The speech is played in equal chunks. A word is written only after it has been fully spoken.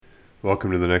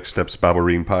Welcome to the Next Steps Bible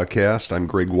Reading Podcast. I'm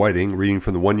Greg Whiting, reading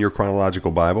from the One Year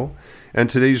Chronological Bible, and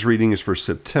today's reading is for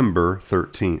September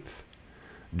 13th.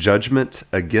 Judgment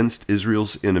against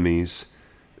Israel's enemies,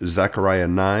 Zechariah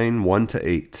 9,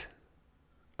 1-8.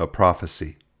 A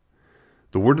prophecy.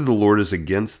 The word of the Lord is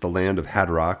against the land of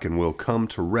Hadrach and will come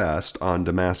to rest on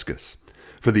Damascus.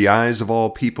 For the eyes of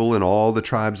all people and all the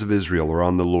tribes of Israel are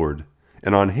on the Lord,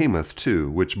 and on Hamath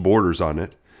too, which borders on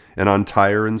it, and on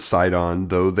Tyre and Sidon,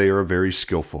 though they are very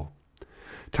skillful.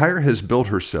 Tyre has built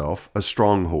herself a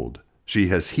stronghold. She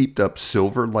has heaped up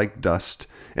silver like dust,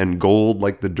 and gold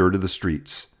like the dirt of the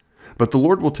streets. But the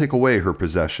Lord will take away her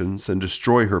possessions, and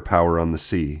destroy her power on the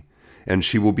sea, and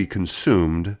she will be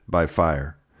consumed by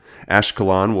fire.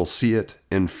 Ashkelon will see it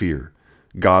and fear.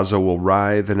 Gaza will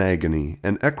writhe in agony,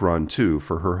 and Ekron too,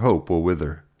 for her hope will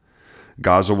wither.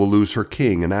 Gaza will lose her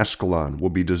king, and Ashkelon will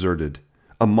be deserted.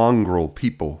 A mongrel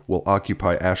people will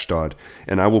occupy Ashdod,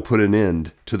 and I will put an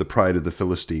end to the pride of the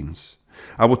Philistines.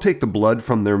 I will take the blood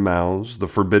from their mouths, the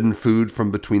forbidden food from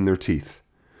between their teeth.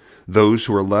 Those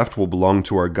who are left will belong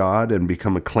to our God and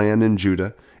become a clan in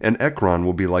Judah, and Ekron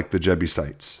will be like the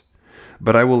Jebusites.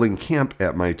 But I will encamp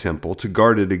at my temple to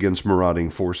guard it against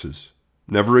marauding forces.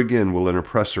 Never again will an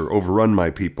oppressor overrun my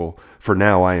people, for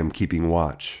now I am keeping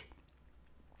watch.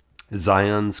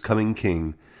 Zion's coming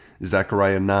king,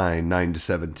 Zechariah 9,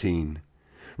 9-17.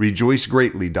 Rejoice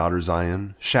greatly, daughter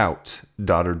Zion. Shout,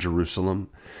 daughter Jerusalem.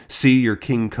 See, your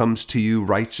king comes to you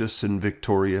righteous and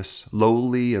victorious,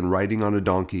 lowly and riding on a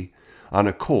donkey, on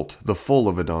a colt, the foal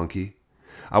of a donkey.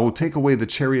 I will take away the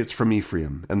chariots from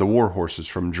Ephraim, and the war horses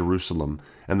from Jerusalem,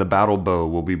 and the battle bow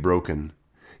will be broken.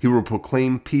 He will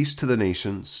proclaim peace to the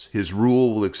nations. His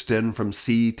rule will extend from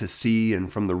sea to sea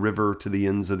and from the river to the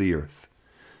ends of the earth.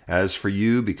 As for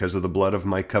you, because of the blood of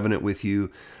my covenant with you,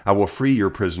 I will free your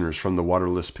prisoners from the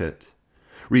waterless pit.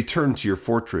 Return to your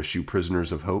fortress, you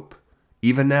prisoners of hope.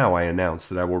 Even now I announce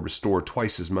that I will restore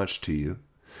twice as much to you.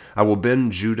 I will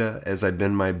bend Judah as I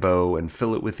bend my bow and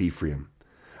fill it with Ephraim.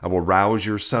 I will rouse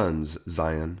your sons,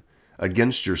 Zion,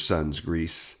 against your sons,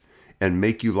 Greece, and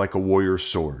make you like a warrior's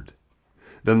sword.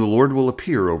 Then the Lord will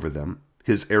appear over them.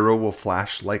 His arrow will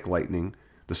flash like lightning.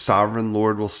 The sovereign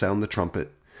Lord will sound the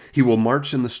trumpet. He will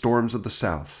march in the storms of the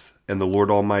south, and the Lord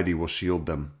Almighty will shield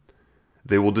them.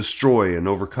 They will destroy and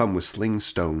overcome with sling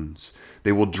stones.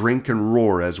 They will drink and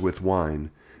roar as with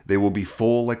wine. They will be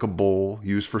full like a bowl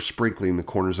used for sprinkling the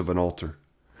corners of an altar.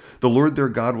 The Lord their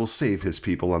God will save his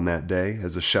people on that day,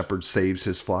 as a shepherd saves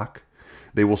his flock.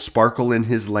 They will sparkle in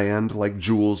his land like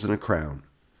jewels in a crown.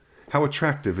 How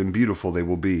attractive and beautiful they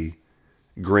will be.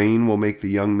 Grain will make the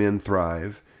young men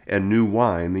thrive, and new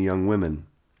wine the young women.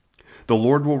 The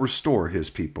Lord will restore his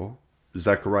people.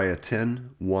 Zechariah 10,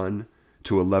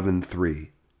 1-11:3.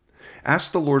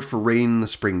 Ask the Lord for rain in the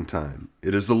springtime.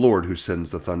 It is the Lord who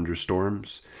sends the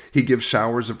thunderstorms. He gives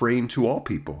showers of rain to all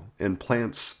people, and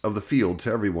plants of the field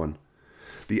to everyone.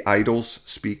 The idols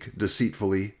speak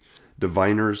deceitfully.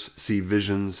 Diviners see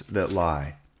visions that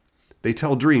lie. They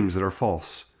tell dreams that are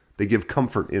false. They give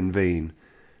comfort in vain.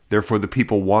 Therefore the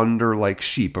people wander like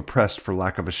sheep oppressed for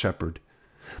lack of a shepherd.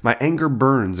 My anger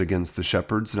burns against the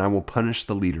shepherds, and I will punish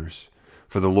the leaders.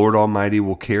 For the Lord Almighty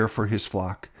will care for his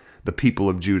flock, the people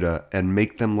of Judah, and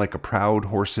make them like a proud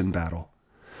horse in battle.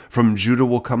 From Judah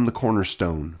will come the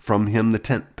cornerstone, from him the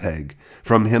tent peg,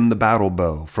 from him the battle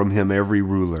bow, from him every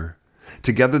ruler.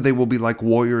 Together they will be like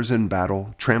warriors in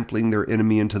battle, trampling their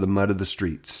enemy into the mud of the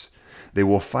streets. They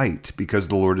will fight because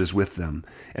the Lord is with them,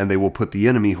 and they will put the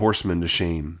enemy horsemen to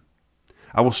shame.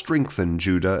 I will strengthen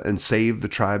Judah and save the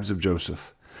tribes of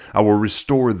Joseph. I will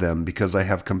restore them because I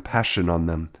have compassion on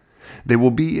them. They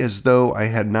will be as though I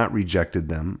had not rejected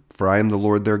them, for I am the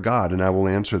Lord their God, and I will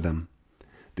answer them.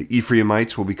 The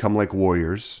Ephraimites will become like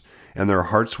warriors, and their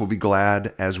hearts will be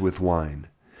glad as with wine.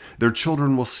 Their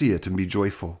children will see it and be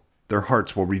joyful. Their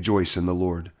hearts will rejoice in the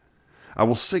Lord. I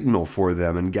will signal for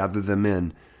them and gather them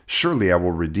in. Surely I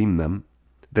will redeem them.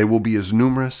 They will be as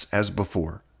numerous as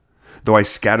before. Though I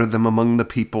scatter them among the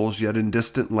peoples, yet in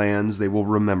distant lands they will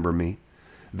remember me.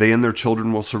 They and their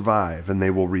children will survive, and they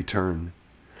will return.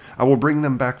 I will bring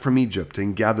them back from Egypt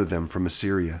and gather them from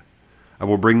Assyria. I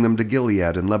will bring them to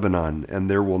Gilead and Lebanon, and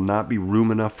there will not be room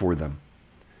enough for them.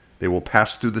 They will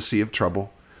pass through the sea of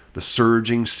trouble. The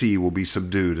surging sea will be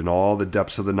subdued, and all the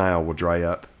depths of the Nile will dry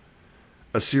up.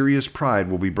 Assyria's pride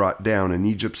will be brought down, and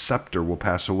Egypt's scepter will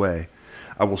pass away.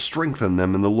 I will strengthen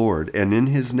them in the Lord, and in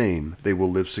his name they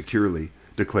will live securely,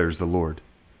 declares the Lord.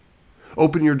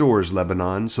 Open your doors,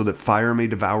 Lebanon, so that fire may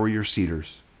devour your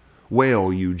cedars.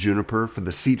 Wail, you juniper, for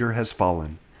the cedar has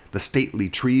fallen. The stately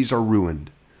trees are ruined.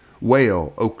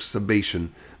 Wail, oaks of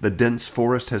Bashan, the dense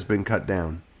forest has been cut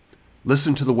down.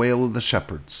 Listen to the wail of the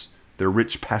shepherds. Their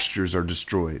rich pastures are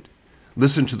destroyed.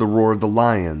 Listen to the roar of the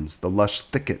lions. The lush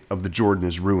thicket of the Jordan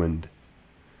is ruined.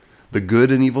 The good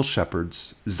and evil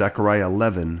shepherds, Zechariah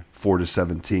 11,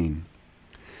 4-17.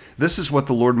 This is what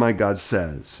the Lord my God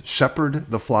says. Shepherd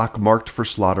the flock marked for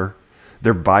slaughter.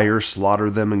 Their buyers slaughter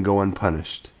them and go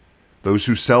unpunished. Those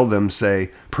who sell them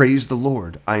say, Praise the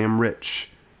Lord, I am rich.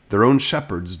 Their own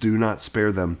shepherds do not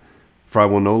spare them, for I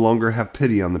will no longer have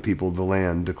pity on the people of the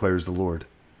land, declares the Lord.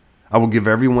 I will give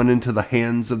everyone into the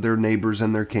hands of their neighbors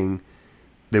and their king.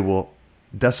 They will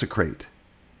desecrate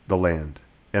the land,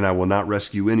 and I will not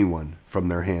rescue anyone from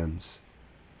their hands.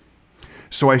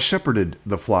 So I shepherded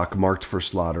the flock marked for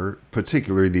slaughter,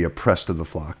 particularly the oppressed of the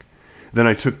flock. Then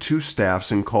I took 2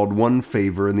 staffs and called one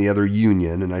Favor and the other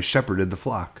Union, and I shepherded the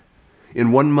flock.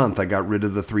 In 1 month I got rid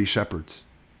of the 3 shepherds.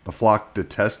 The flock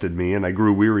detested me, and I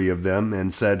grew weary of them,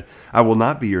 and said, I will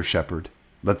not be your shepherd.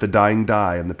 Let the dying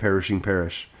die and the perishing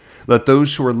perish. Let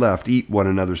those who are left eat one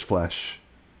another's flesh.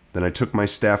 Then I took my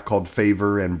staff called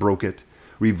Favor and broke it,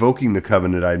 revoking the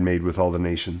covenant I had made with all the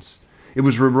nations. It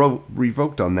was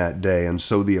revoked on that day, and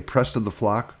so the oppressed of the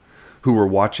flock who were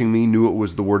watching me knew it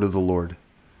was the word of the Lord.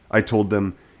 I told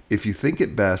them, If you think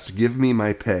it best, give me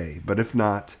my pay, but if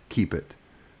not, keep it.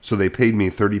 So they paid me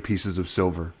 30 pieces of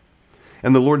silver.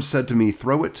 And the Lord said to me,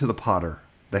 Throw it to the potter,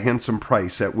 the handsome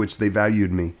price at which they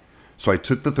valued me. So I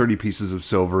took the 30 pieces of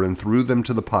silver and threw them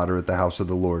to the potter at the house of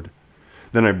the Lord.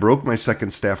 Then I broke my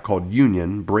second staff called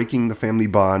Union, breaking the family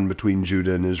bond between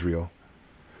Judah and Israel.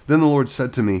 Then the Lord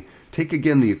said to me, Take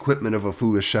again the equipment of a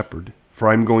foolish shepherd, for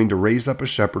I am going to raise up a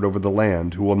shepherd over the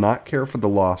land who will not care for the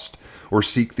lost, or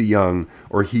seek the young,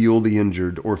 or heal the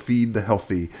injured, or feed the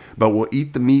healthy, but will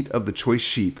eat the meat of the choice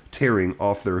sheep, tearing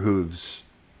off their hooves.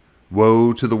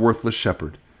 Woe to the worthless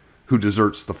shepherd who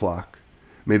deserts the flock.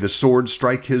 May the sword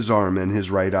strike his arm and his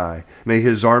right eye. May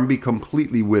his arm be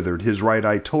completely withered, his right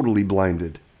eye totally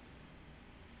blinded.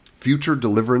 Future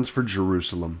deliverance for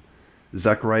Jerusalem.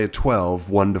 Zechariah 12,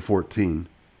 1-14.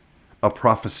 A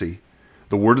prophecy.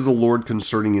 The word of the Lord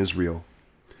concerning Israel.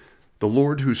 The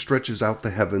Lord who stretches out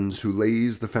the heavens, who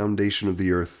lays the foundation of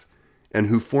the earth, and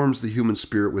who forms the human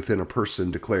spirit within a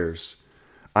person, declares,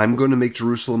 I'm going to make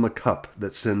Jerusalem a cup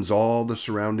that sends all the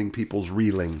surrounding peoples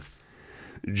reeling.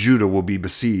 Judah will be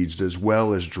besieged as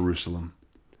well as Jerusalem.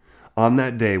 On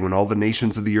that day, when all the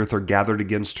nations of the earth are gathered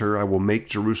against her, I will make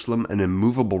Jerusalem an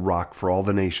immovable rock for all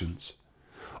the nations.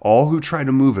 All who try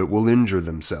to move it will injure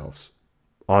themselves.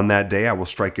 On that day, I will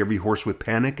strike every horse with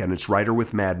panic and its rider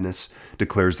with madness,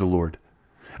 declares the Lord.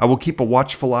 I will keep a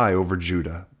watchful eye over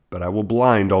Judah, but I will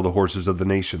blind all the horses of the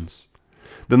nations.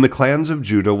 Then the clans of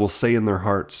Judah will say in their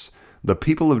hearts, The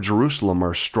people of Jerusalem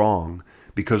are strong,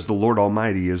 because the Lord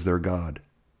Almighty is their God.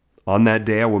 On that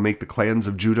day I will make the clans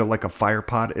of Judah like a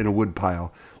firepot in a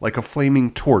woodpile, like a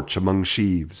flaming torch among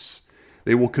sheaves.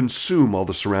 They will consume all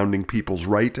the surrounding peoples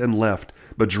right and left,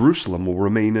 but Jerusalem will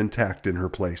remain intact in her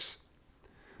place.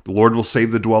 The Lord will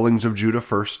save the dwellings of Judah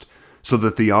first, so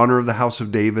that the honor of the house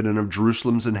of David and of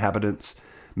Jerusalem's inhabitants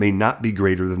may not be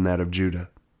greater than that of Judah.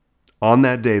 On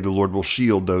that day the Lord will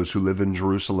shield those who live in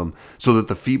Jerusalem, so that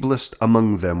the feeblest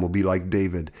among them will be like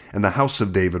David, and the house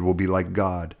of David will be like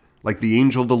God, like the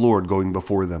angel of the Lord going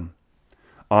before them.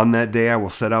 On that day I will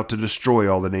set out to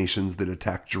destroy all the nations that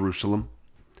attack Jerusalem.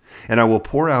 And I will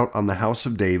pour out on the house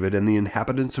of David and the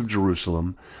inhabitants of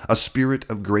Jerusalem a spirit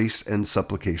of grace and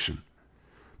supplication.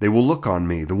 They will look on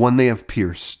me, the one they have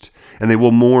pierced, and they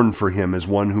will mourn for him as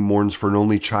one who mourns for an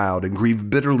only child, and grieve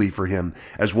bitterly for him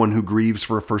as one who grieves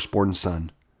for a firstborn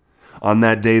son. On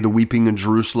that day the weeping in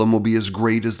Jerusalem will be as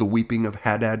great as the weeping of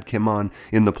Hadad-Kimon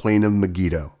in the plain of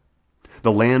Megiddo.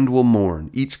 The land will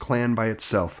mourn, each clan by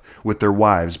itself, with their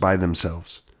wives by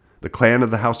themselves. The clan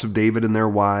of the house of David and their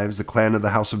wives, the clan of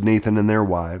the house of Nathan and their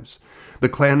wives, the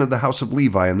clan of the house of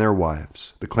Levi and their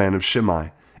wives, the clan of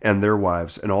Shimei and their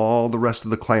wives, and all the rest of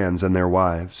the clans and their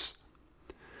wives.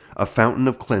 A fountain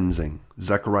of cleansing.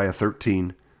 Zechariah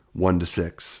 13,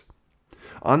 1-6.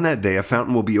 On that day a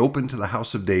fountain will be opened to the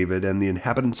house of David and the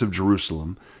inhabitants of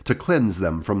Jerusalem to cleanse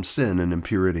them from sin and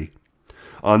impurity.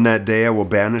 On that day I will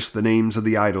banish the names of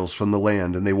the idols from the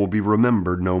land, and they will be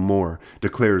remembered no more,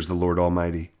 declares the Lord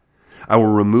Almighty. I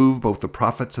will remove both the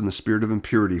prophets and the spirit of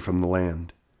impurity from the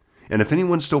land. And if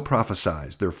anyone still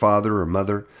prophesies, their father or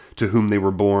mother, to whom they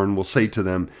were born, will say to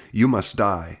them, You must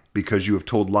die, because you have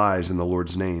told lies in the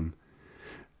Lord's name.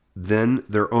 Then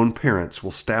their own parents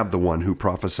will stab the one who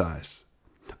prophesies.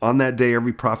 On that day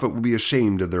every prophet will be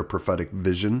ashamed of their prophetic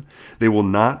vision. They will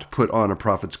not put on a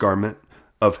prophet's garment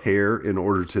of hair in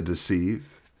order to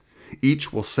deceive.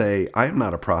 Each will say, I am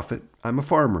not a prophet, I'm a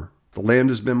farmer. The land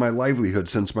has been my livelihood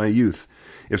since my youth.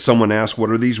 If someone asks,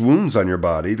 "What are these wounds on your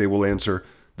body?" they will answer,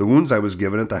 "The wounds I was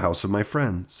given at the house of my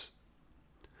friends."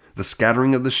 The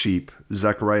scattering of the sheep,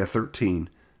 Zechariah 13,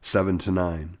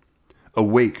 7-9.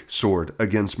 Awake, sword,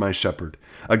 against my shepherd,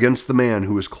 against the man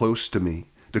who is close to me,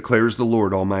 declares the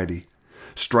Lord Almighty.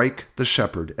 Strike the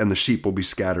shepherd, and the sheep will be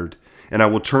scattered, and I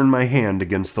will turn my hand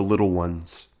against the little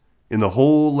ones. In the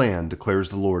whole land, declares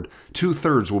the Lord,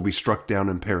 2/3 will be struck down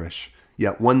and perish,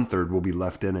 yet 1/3 will be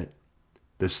left in it.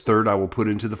 This third I will put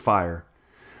into the fire.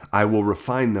 I will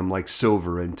refine them like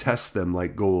silver and test them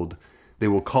like gold. They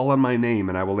will call on my name,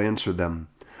 and I will answer them.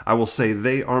 I will say,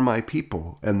 "They are my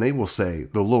people," and they will say,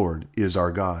 "The Lord is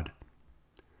our God."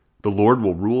 The Lord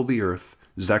will rule the earth,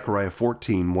 Zechariah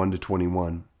 14,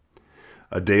 1-21.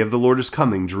 A day of the Lord is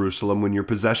coming, Jerusalem, when your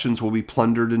possessions will be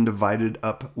plundered and divided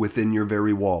up within your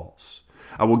very walls.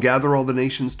 I will gather all the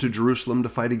nations to Jerusalem to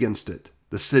fight against it.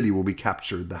 The city will be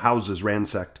captured, the houses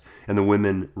ransacked, and the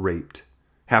women raped.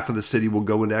 Half of the city will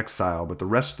go into exile, but the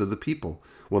rest of the people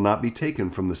will not be taken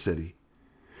from the city.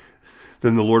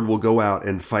 Then the Lord will go out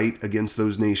and fight against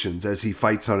those nations as he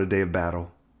fights on a day of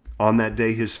battle. On that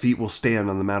day his feet will stand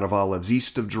on the Mount of Olives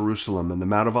east of Jerusalem, and the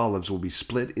Mount of Olives will be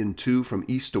split in two from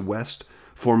east to west,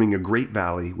 forming a great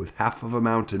valley with half of a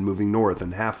mountain moving north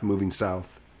and half moving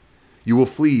south. You will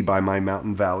flee by my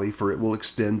mountain valley, for it will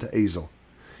extend to Azel.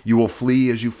 You will flee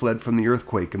as you fled from the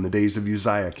earthquake in the days of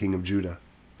Uzziah, king of Judah.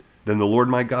 Then the Lord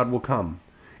my God will come,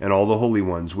 and all the holy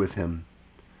ones with him.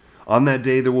 On that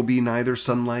day there will be neither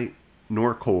sunlight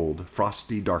nor cold,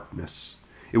 frosty darkness.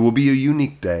 It will be a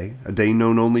unique day, a day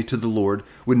known only to the Lord,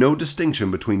 with no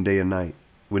distinction between day and night.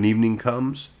 When evening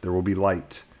comes, there will be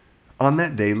light. On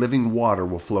that day, living water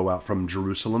will flow out from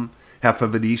Jerusalem, half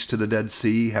of it east to the Dead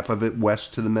Sea, half of it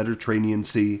west to the Mediterranean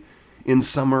Sea, in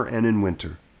summer and in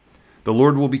winter. The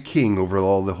Lord will be king over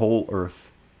all the whole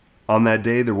earth. On that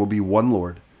day there will be one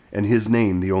Lord, and his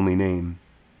name the only name.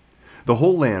 The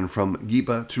whole land from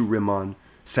Geba to Rimmon,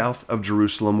 south of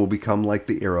Jerusalem, will become like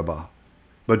the Arabah.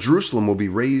 But Jerusalem will be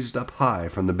raised up high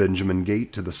from the Benjamin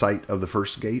gate to the site of the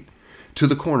first gate, to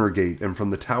the corner gate, and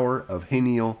from the tower of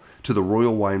Haniel to the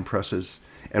royal wine presses,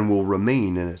 and will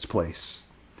remain in its place.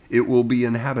 It will be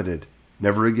inhabited.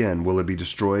 Never again will it be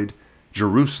destroyed.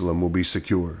 Jerusalem will be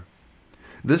secure.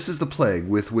 This is the plague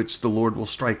with which the Lord will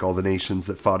strike all the nations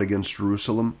that fought against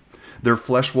Jerusalem. Their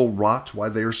flesh will rot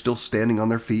while they are still standing on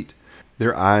their feet.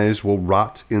 Their eyes will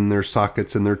rot in their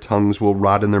sockets, and their tongues will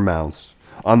rot in their mouths.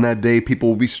 On that day, people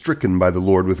will be stricken by the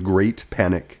Lord with great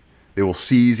panic. They will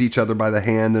seize each other by the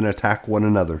hand and attack one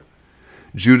another.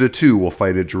 Judah too will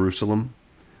fight at Jerusalem.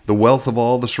 The wealth of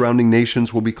all the surrounding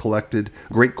nations will be collected,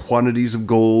 great quantities of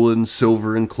gold and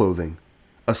silver and clothing.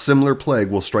 A similar plague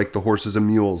will strike the horses and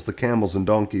mules, the camels and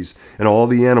donkeys, and all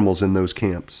the animals in those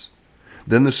camps.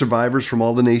 Then the survivors from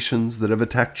all the nations that have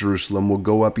attacked Jerusalem will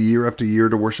go up year after year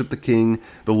to worship the King,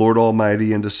 the Lord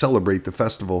Almighty, and to celebrate the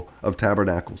festival of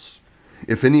tabernacles.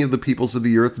 If any of the peoples of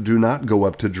the earth do not go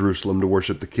up to Jerusalem to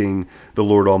worship the King, the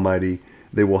Lord Almighty,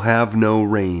 they will have no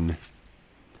rain.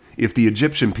 If the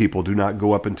Egyptian people do not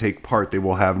go up and take part, they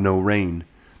will have no rain.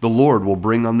 The Lord will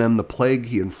bring on them the plague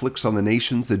he inflicts on the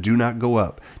nations that do not go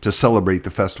up to celebrate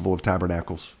the festival of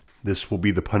tabernacles. This will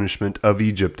be the punishment of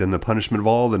Egypt and the punishment of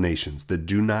all the nations that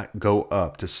do not go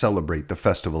up to celebrate the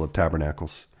festival of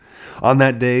tabernacles. On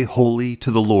that day, holy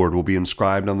to the Lord will be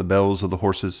inscribed on the bells of the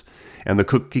horses, and the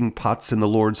cooking pots in the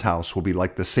Lord's house will be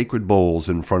like the sacred bowls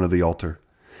in front of the altar.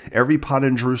 Every pot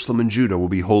in Jerusalem and Judah will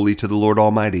be holy to the Lord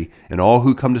Almighty, and all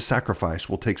who come to sacrifice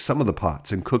will take some of the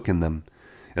pots and cook in them.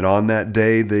 And on that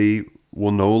day they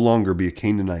will no longer be a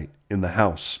Canaanite in the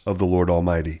house of the Lord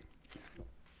Almighty.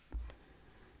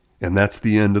 And that's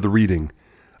the end of the reading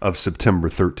of September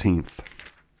 13th.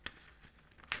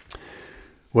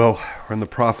 Well, we're in the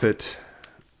prophet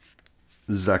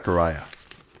Zechariah.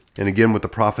 And again, with the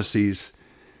prophecies,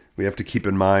 we have to keep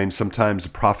in mind sometimes the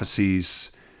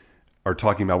prophecies are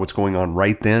talking about what's going on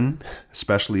right then,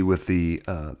 especially with the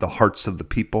hearts of the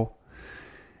people,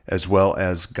 as well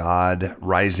as God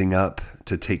rising up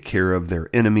to take care of their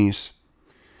enemies.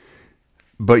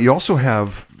 But you also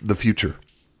have the future.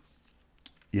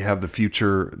 You have the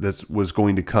future that was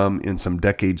going to come in some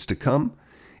decades to come.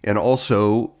 And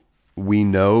also, we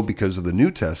know because of the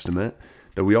New Testament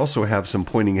that we also have some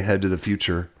pointing ahead to the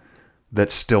future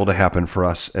that's still to happen for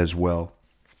us as well.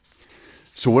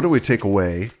 So what do we take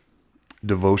away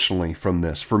devotionally from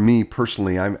this? For me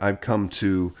personally, I've come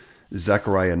to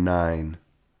Zechariah 9.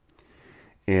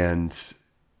 And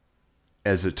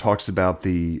as it talks about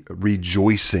the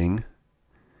rejoicing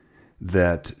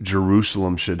that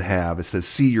Jerusalem should have, it says,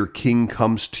 "See, your king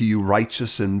comes to you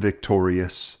righteous and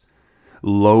victorious,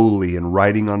 lowly and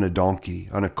riding on a donkey,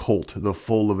 on a colt, the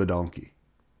foal of a donkey.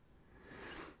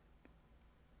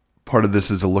 Part of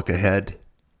this is a look ahead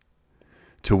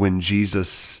to when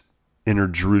Jesus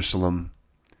entered Jerusalem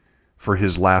for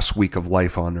his last week of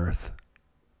life on earth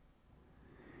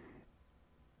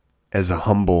as a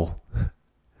humble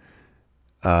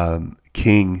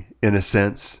king, in a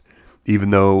sense,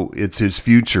 even though it's his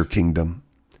future kingdom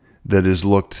that is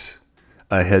looked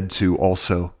ahead to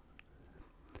also.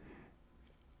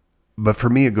 But for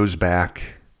me, it goes back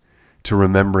to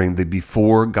remembering that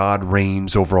before God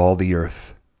reigns over all the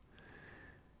earth,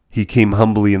 he came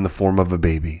humbly in the form of a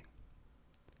baby.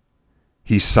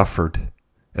 He suffered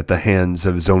at the hands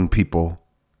of his own people.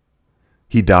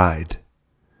 He died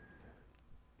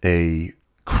a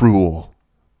cruel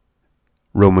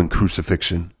Roman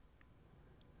crucifixion.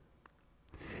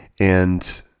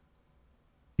 And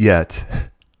yet,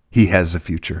 he has a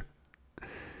future.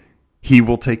 He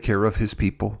will take care of his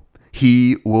people.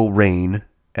 He will reign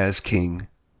as king.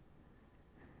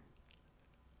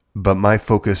 But my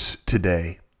focus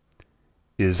today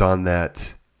is on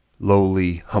that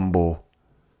lowly, humble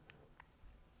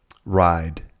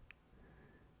ride.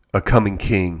 A coming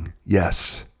king,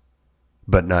 yes,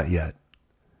 but not yet.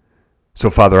 So,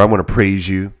 Father, I want to praise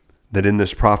you that in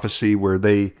this prophecy where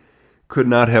they could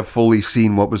not have fully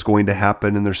seen what was going to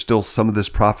happen, and there's still some of this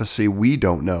prophecy we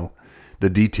don't know the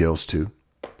details to.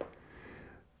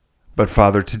 But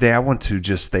Father, today I want to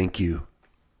just thank you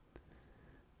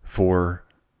for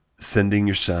sending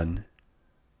your Son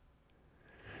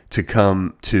to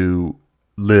come to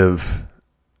live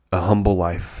a humble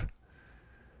life,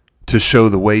 to show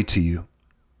the way to you,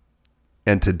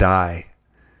 and to die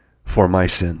for my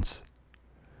sins.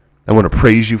 I want to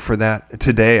praise you for that.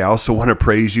 Today, I also want to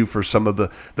praise you for some of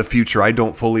the future I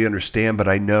don't fully understand, but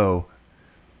I know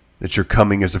that you're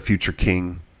coming as a future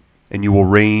king, and you will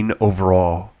reign over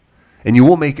all, and you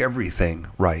will make everything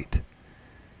right.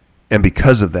 And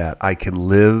because of that, I can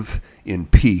live in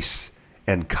peace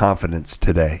and confidence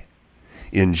today.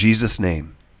 In Jesus'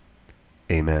 name,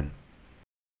 amen.